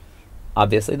 which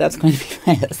obviously that's going to be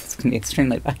biased. It's going to be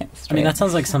extremely biased. Right? I mean, that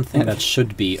sounds like something that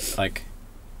should be like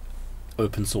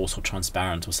open source or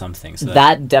transparent or something. So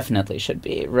that definitely should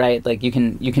be, right? Like you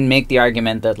can make the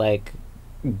argument that like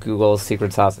Google's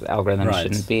secret sauce algorithm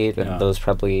shouldn't be, but those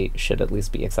probably should at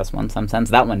least be accessible in some sense.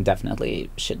 That one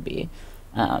definitely should be.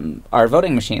 Our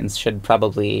voting machines should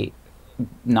probably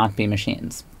not be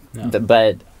machines,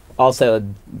 but also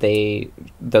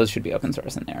those should be open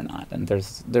source and they're not. And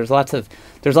there's lots of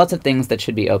things that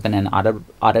should be open and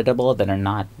auditable that are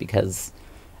not, because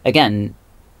again,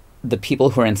 the people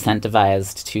who are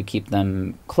incentivized to keep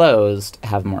them closed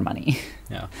have more money.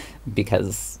 Yeah.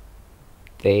 Because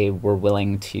they were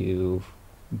willing to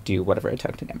do whatever it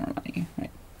took to get more money, right?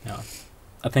 Yeah.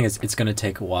 I think it's going to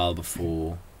take a while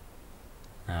before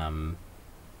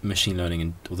machine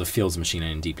learning or the fields of machine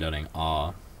learning and deep learning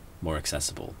are more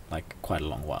accessible, like quite a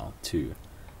long while to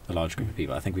a large group of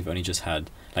people. I think we've only just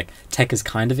had, like, tech is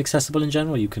kind of accessible in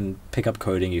general. You can pick up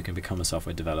coding, you can become a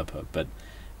software developer, but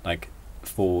like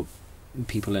for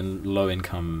people in low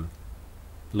income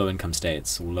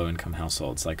states or low income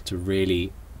households, like to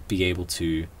really be able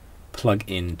to plug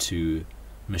into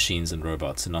machines and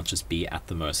robots and not just be at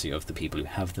the mercy of the people who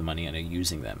have the money and are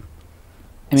using them.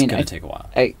 It's going to take a while.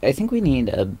 I think we need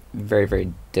a very,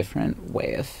 very different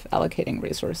way of allocating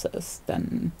resources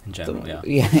than in general,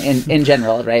 in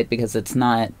general, right? Because it's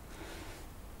not,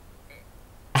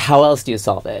 how else do you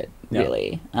solve it,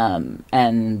 really?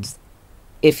 And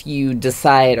if you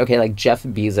decide, okay, like Jeff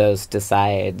Bezos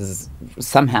decides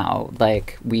somehow,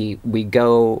 like we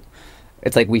go,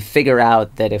 it's like we figure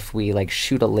out that if we like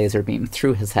shoot a laser beam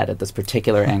through his head at this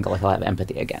particular angle, he'll have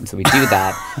empathy again. So we do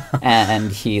that,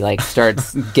 and he like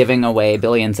starts giving away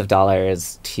billions of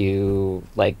dollars to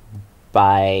like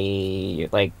buy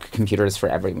like computers for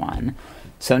everyone.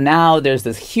 So now there's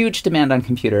this huge demand on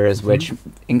computers, which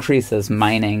increases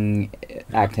mining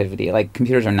activity. Like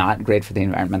computers are not great for the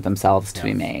environment themselves to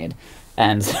be made,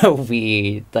 and so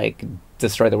we like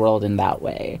destroy the world in that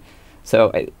way.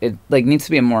 So it like needs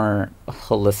to be a more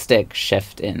holistic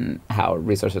shift in how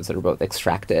resources are both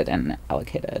extracted and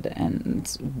allocated, and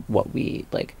what we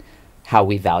like, how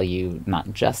we value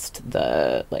not just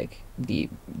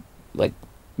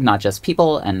not just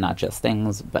people and not just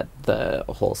things, but the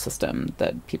whole system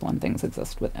that people and things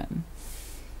exist within.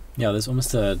 Yeah, there's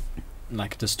almost a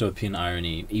like dystopian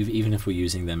irony, even if we're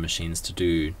using their machines to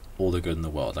do all the good in the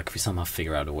world. Like if we somehow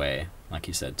figure out a way, like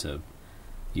you said, to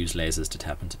use lasers to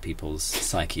tap into people's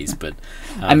psyches, but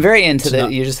I'm very into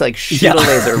that. You just like shoot a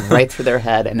laser right through their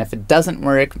head, and if it doesn't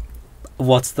work,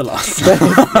 What's the loss?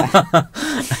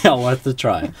 Yeah, worth the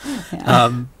try.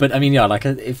 Yeah. But I mean, yeah, like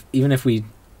even if we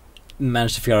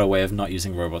manage to figure out a way of not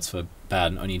using robots for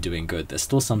bad and only doing good, there's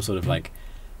still some sort of like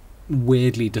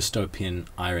weirdly dystopian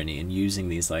irony in using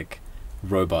these like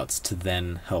robots to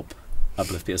then help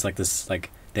uplift people. It's like this, like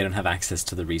they don't have access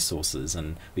to the resources,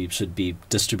 and we should be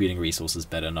distributing resources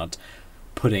better, not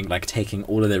taking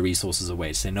all of their resources away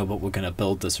to say, no, but we're going to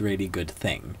build this really good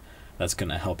thing that's going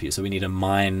to help you. So we need to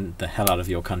mine the hell out of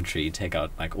your country, take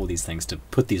out like all these things to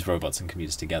put these robots and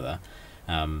computers together.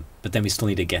 But then we still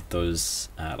need to get those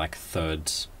like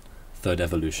third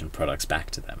evolution products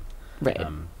back to them. Right.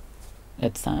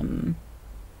 It's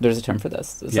there's a term for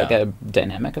this. It's like a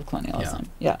dynamic of colonialism.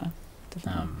 Yeah.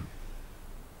 Definitely.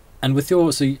 And with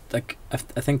your, so you, like, I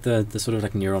think the sort of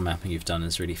like neural mapping you've done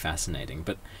is really fascinating.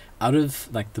 But out of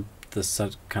like the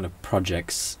sort of kind of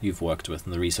projects you've worked with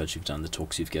and the research you've done, the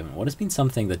talks you've given, what has been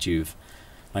something that you've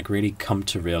like really come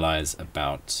to realize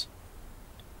about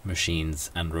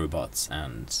machines and robots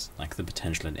and like the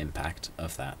potential and impact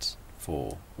of that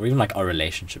for, or even like our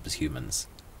relationship as humans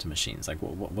to machines? Like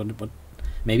what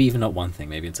maybe even not one thing,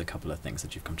 maybe it's a couple of things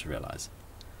that you've come to realize.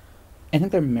 I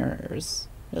think they're mirrors,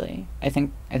 really. I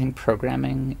think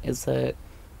programming is a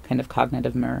kind of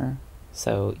cognitive mirror.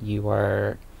 So you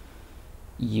are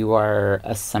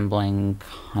assembling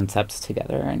concepts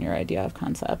together in your idea of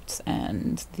concepts,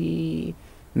 and the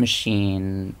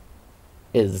machine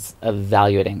is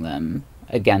evaluating them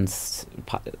against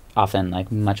often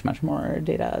like much more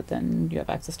data than you have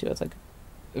access to. It's like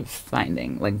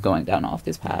finding, like going down all of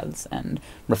these paths and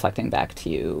reflecting back to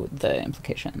you the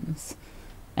implications.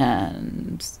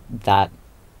 And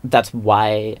that's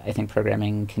why I think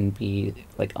programming can be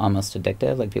like almost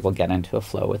addictive. Like people get into a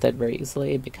flow with it very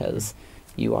easily because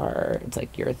it's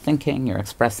like you're thinking, you're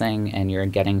expressing, and you're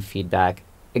getting feedback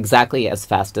exactly as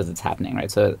fast as it's happening,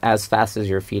 right? So as fast as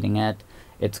you're feeding it,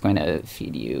 it's going to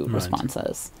feed you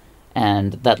responses.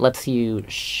 And that lets you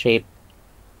shape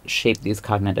these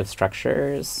cognitive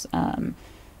structures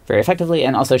very effectively,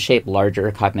 and also shape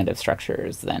larger cognitive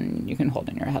structures than you can hold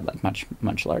in your head, like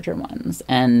much larger ones,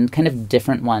 and kind of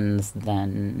different ones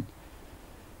than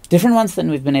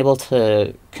we've been able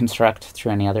to construct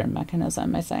through any other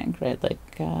mechanism, I think, right?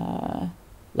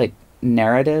 Like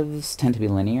narratives tend to be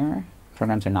linear.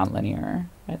 Programs are not linear,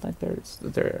 right? Like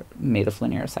they're made of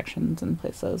linear sections in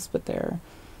places, but they're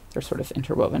sort of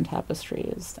interwoven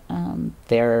tapestries.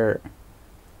 They're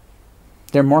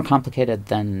more complicated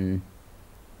than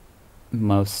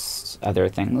most other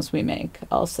things we make,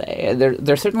 I'll say.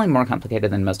 They're certainly more complicated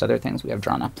than most other things we have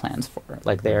drawn up plans for.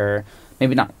 Like they're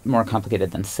maybe not more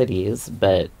complicated than cities,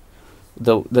 but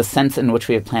the sense in which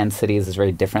we have planned cities is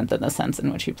very different than the sense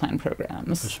in which you plan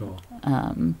programs. For sure.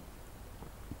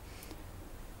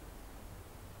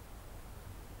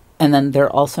 And then they're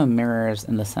also mirrors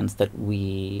in the sense that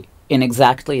in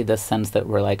exactly the sense that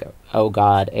we're like, oh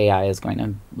God, AI is going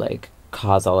to like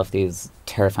cause all of these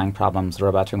terrifying problems.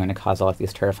 Robots are going to cause all of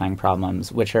these terrifying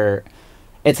problems,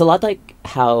 it's a lot like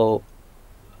how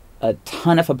a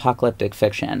ton of apocalyptic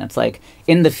fiction, it's like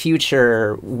in the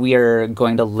future we're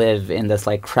going to live in this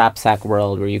like crapsack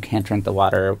world where you can't drink the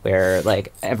water, where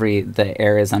like the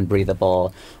air is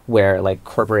unbreathable, where like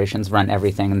corporations run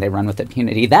everything and they run with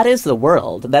impunity. That is the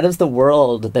world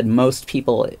that most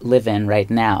people live in right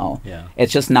now. Yeah.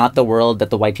 It's just not the world that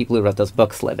the white people who wrote those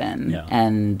books live in. Yeah.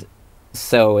 And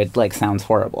so it like sounds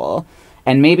horrible.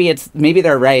 And maybe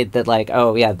they're right that like,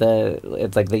 oh yeah,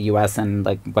 it's like the US and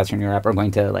like Western Europe are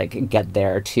going to like get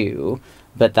there too.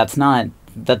 But that's not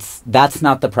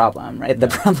the problem, right? The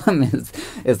problem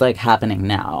is like happening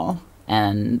now.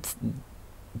 And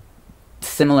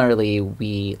similarly,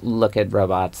 we look at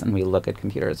robots and we look at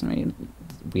computers and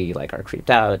we like are creeped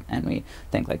out and we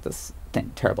think like this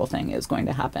terrible thing is going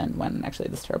to happen when actually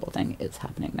this terrible thing is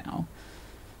happening now.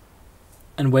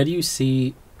 And where do you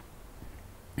see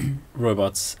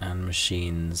robots and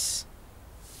machines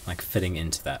like fitting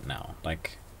into that now?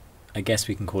 Like, I guess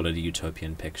we can call it a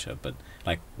utopian picture, but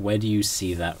like, where do you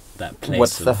see that place?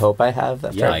 What's the hope I have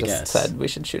after I just said we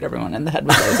should shoot everyone in the head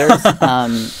with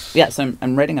lasers? So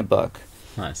I'm writing a book.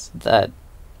 Nice. That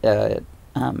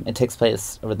it takes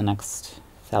place over the next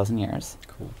 1,000 years.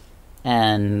 Cool.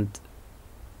 And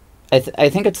I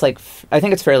think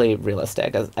it's fairly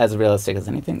realistic, as realistic as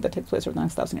anything that takes place over the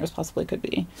next 1,000 years possibly could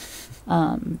be.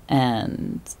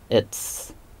 And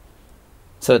it's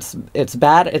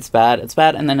bad,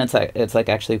 and then it's like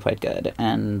actually quite good.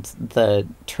 And the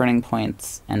turning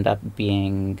points end up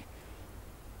being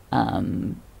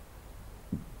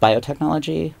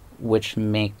biotechnology, which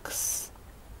makes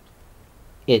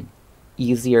it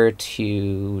easier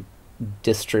to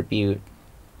distribute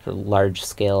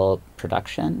large-scale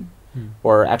production,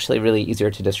 or actually really easier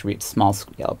to distribute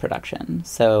small-scale production.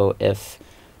 So if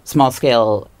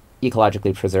small-scale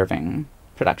ecologically preserving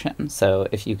production, so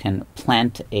if you can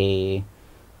plant a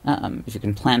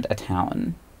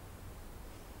town,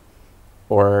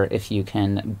 or if you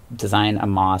can design a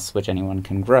moss which anyone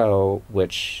can grow,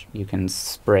 which you can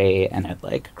spray and it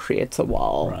like creates a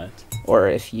wall, right. Or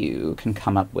if you can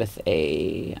come up with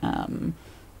a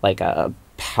like a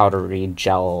powdery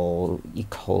gel E.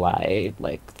 coli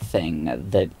like thing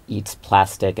that eats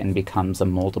plastic and becomes a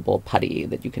moldable putty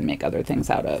that you can make other things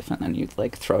out of, and then you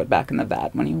like throw it back in the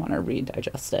vat when you want to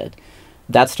redigest it.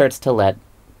 That starts to let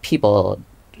people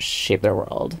shape their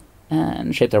world,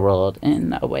 and shape their world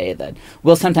in a way that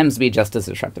will sometimes be just as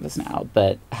disruptive as now,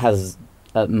 but has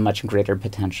a much greater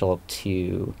potential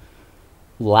to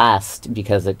last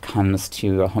because it comes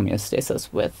to a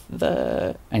homeostasis with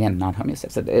the, again, not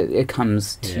homeostasis, it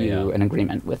comes to an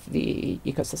agreement with the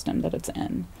ecosystem that it's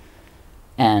in.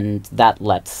 And that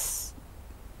lets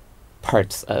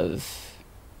parts of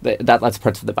the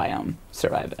biome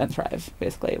survive and thrive,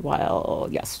 basically, while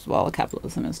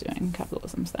capitalism is doing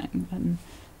capitalism's thing and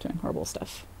doing horrible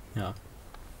stuff. Yeah.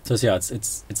 So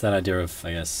it's that idea of,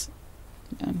 I guess,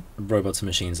 robots and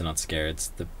machines are not scary. It's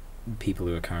the people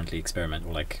who are currently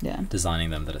experimenting, or designing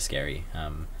them, that are scary.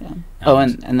 And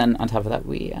then on top of that,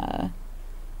 we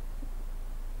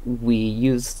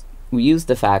use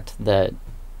the fact that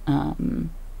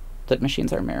that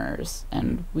machines are mirrors,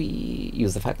 and we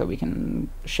use the fact that we can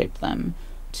shape them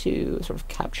to sort of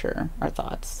capture our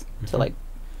thoughts, to like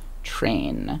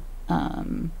train.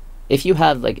 If you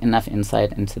have like enough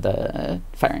insight into the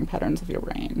firing patterns of your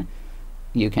brain,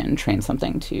 you can train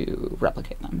something to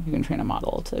replicate them. You can train a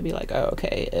model to be like, oh,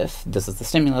 okay, if this is the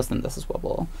stimulus, then this is what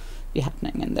will be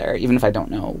happening in there. Even if I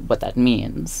don't know what that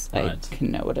means, I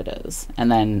can know what it is. And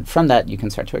then from that, you can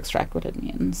start to extract what it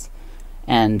means.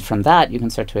 And from that, you can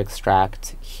start to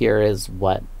extract, here's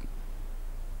what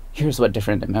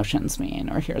different emotions mean,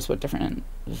 or here's what different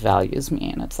values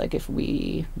mean. It's like if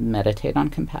we meditate on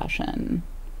compassion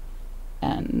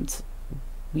and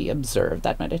we observe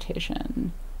that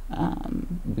meditation,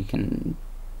 we can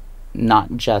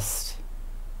not just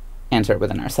answer it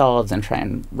within ourselves and try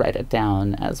and write it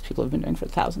down as people have been doing for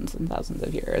thousands and thousands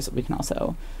of years. We can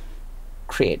also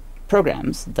create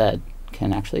programs that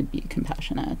can actually be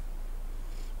compassionate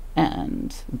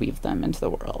and weave them into the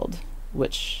world,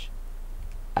 which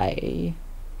that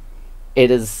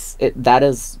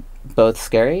is both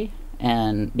scary,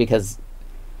 and because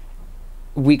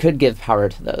we could give power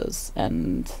to those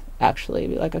and actually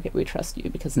be like, okay, we trust you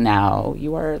because now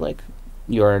you're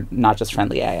not just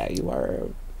friendly AI,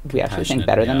 we actually think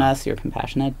better than us, you're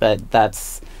compassionate, but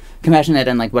that's compassionate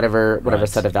and like whatever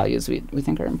set of values we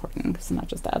think are important, because it's not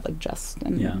just that, like just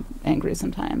and angry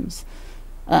sometimes.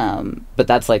 But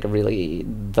that's like really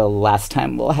the last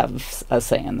time we'll have a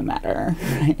say in the matter,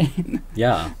 right?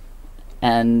 Yeah.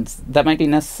 And that might be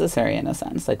necessary in a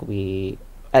sense. Like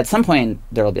at some point,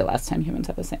 there will be a last time humans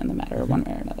have a say in the matter, one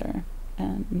way or another.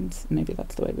 And maybe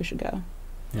that's the way we should go.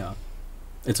 Yeah.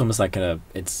 It's almost like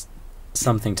it's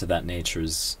something to that nature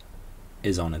is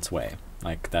on its way.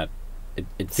 Like that,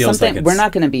 it feels something, like it's... We're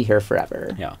not going to be here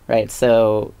forever. Yeah. Right?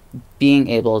 So being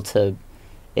able to,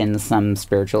 in some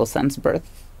spiritual sense, birth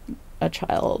a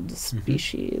child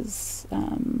species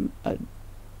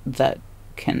that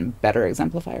can better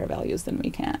exemplify our values than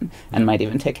we can, and might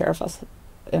even take care of us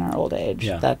in our old age.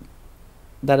 Yeah.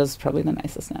 That is probably the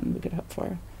nicest end we could hope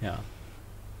for. Yeah.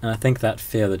 And I think that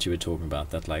fear that you were talking about,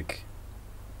 that like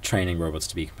training robots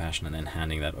to be compassionate and then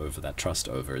handing that trust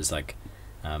over is like,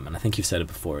 and I think you've said it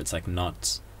before, it's like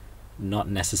not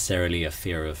necessarily a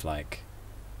fear of like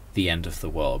the end of the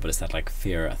world, but it's that like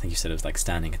fear, I think you said it was like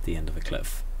standing at the end of a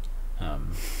cliff,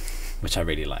 which I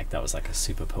really like. That was like a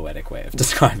super poetic way of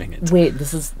describing it. Wait,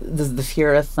 this is the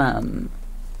fear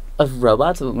of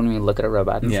robots, when we look at a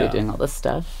robot and see it doing all this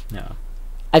stuff. Yeah.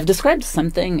 I've described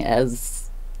something as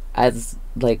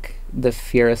like the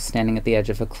fear of standing at the edge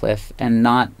of a cliff, and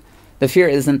not, the fear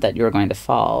isn't that you're going to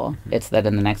fall, it's that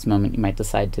in the next moment you might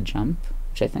decide to jump,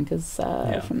 which I think is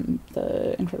from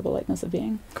The Incredible Lightness of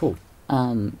Being. Cool.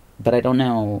 But I don't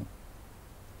know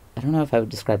if I would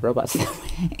describe robots that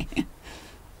way.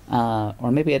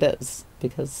 Or maybe it is,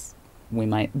 because we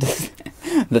might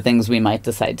the things we might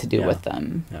decide to do with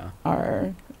them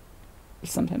are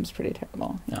sometimes pretty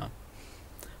terrible. Yeah.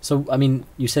 So, I mean,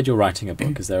 you said you're writing a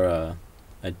book. Is there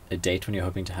a date when you're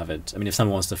hoping to have it? I mean, if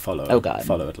someone wants to follow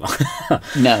it along.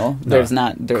 No, there's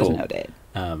no date.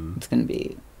 It's going to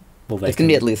be Well, it's going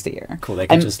to be at least a year. Cool. They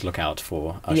can just look out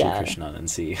for Ashi Krishnan and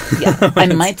see. Yeah, I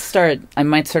might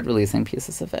start releasing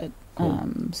pieces of it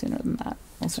sooner than that.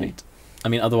 We'll Sweet. see. I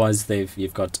mean, otherwise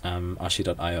you've got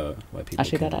Ashi.io where people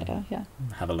can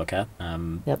have a look at.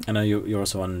 Yep. I know you're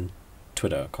also on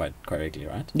Twitter quite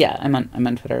regularly, right? Yeah, I'm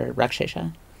on Twitter,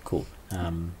 Rakshesha. Cool.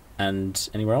 And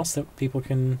anywhere else that people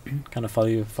can kind of follow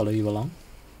you along?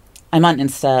 I'm on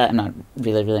Insta. I'm not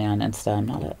really on Insta.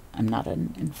 I'm not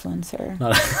an influencer.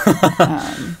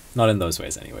 Not in those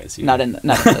ways, anyways. Not in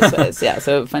those ways. Yeah.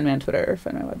 So find me on Twitter.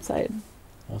 Find my website.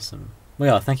 Awesome.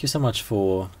 Well, yeah. Thank you so much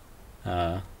for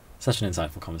such an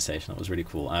insightful conversation. That was really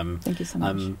cool. Thank you so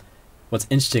much. What's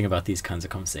interesting about these kinds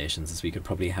of conversations is we could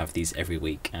probably have these every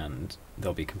week, and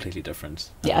they'll be completely different.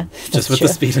 Just with the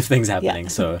speed of things happening. Yeah.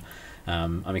 So.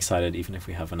 I'm excited, even if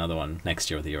we have another one next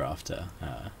year or the year after.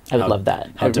 I would love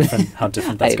that. How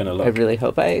different that's going to look. I really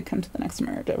hope I come to the next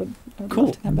merge. I would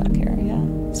love to come back here.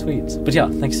 Yeah. Sweet. But yeah,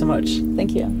 thank you so much.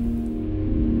 Thank you.